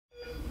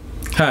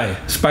Hi,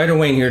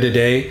 SpiderWayne here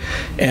today,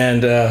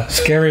 and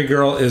Scary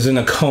Girl is in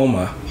a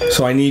coma,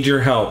 so I need your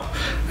help.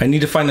 I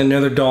need to find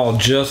another doll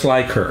just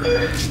like her.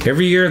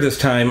 Every year this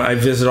time I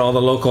visit all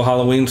the local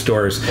Halloween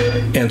stores,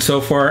 and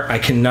so far I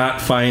cannot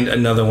find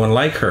another one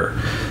like her.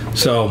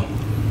 So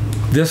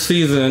this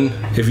season,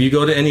 if you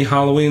go to any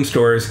Halloween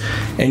stores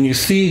and you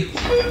see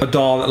a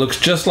doll that looks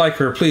just like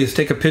her, please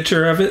take a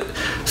picture of it,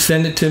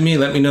 send it to me,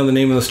 let me know the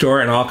name of the store,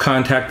 and I'll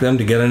contact them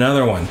to get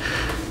another one.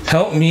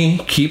 Help me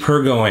keep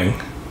her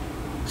going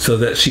so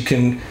that she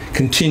can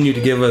continue to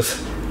give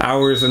us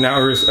hours and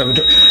hours of...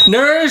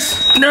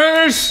 Nurse!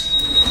 Nurse!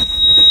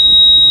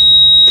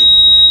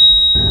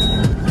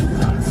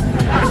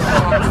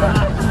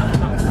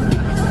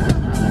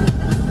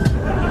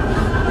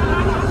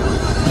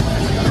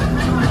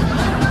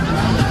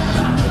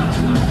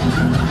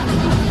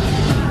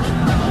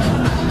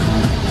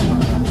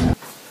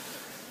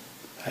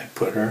 I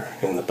put her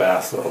in the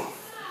bathroom.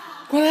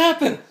 What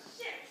happened?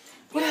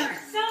 What happened?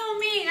 You're so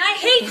mean. I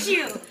hate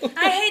you.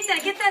 I hate that.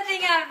 Get that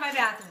thing out of my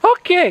bathroom.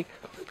 Okay,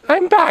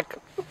 I'm back.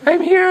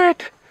 I'm here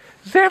at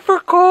Zephyr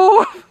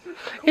Cove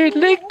in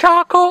Lake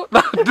Tahoe.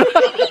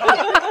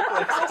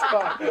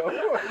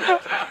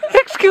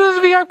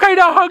 Excuse me, I'm kind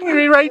of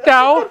hungry right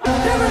now.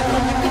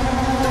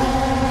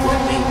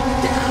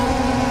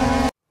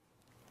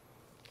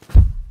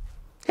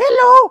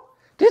 Hello,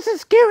 this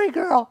is Scary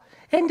Girl,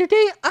 and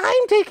today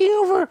I'm taking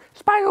over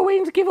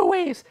SpiderWayne's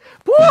giveaways.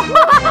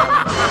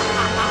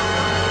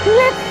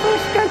 Let's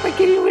first start by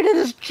getting rid of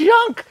this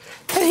junk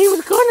that he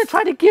was going to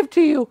try to give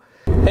to you.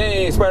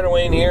 Hey,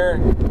 SpiderWayne here,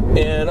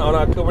 and on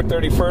October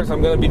 31st I'm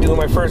going to be doing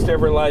my first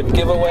ever live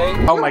giveaway.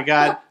 Oh my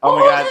god, oh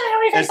my god.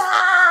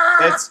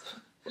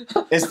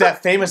 It's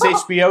that famous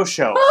HBO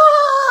show.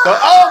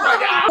 Oh my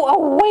god!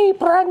 Away,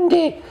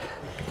 Brandy!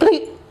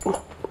 Please.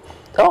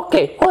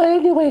 Okay, well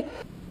anyway.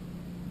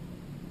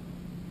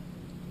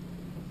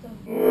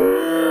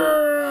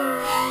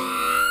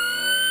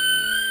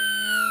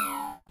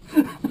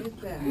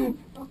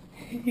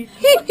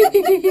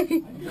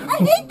 I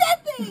hate that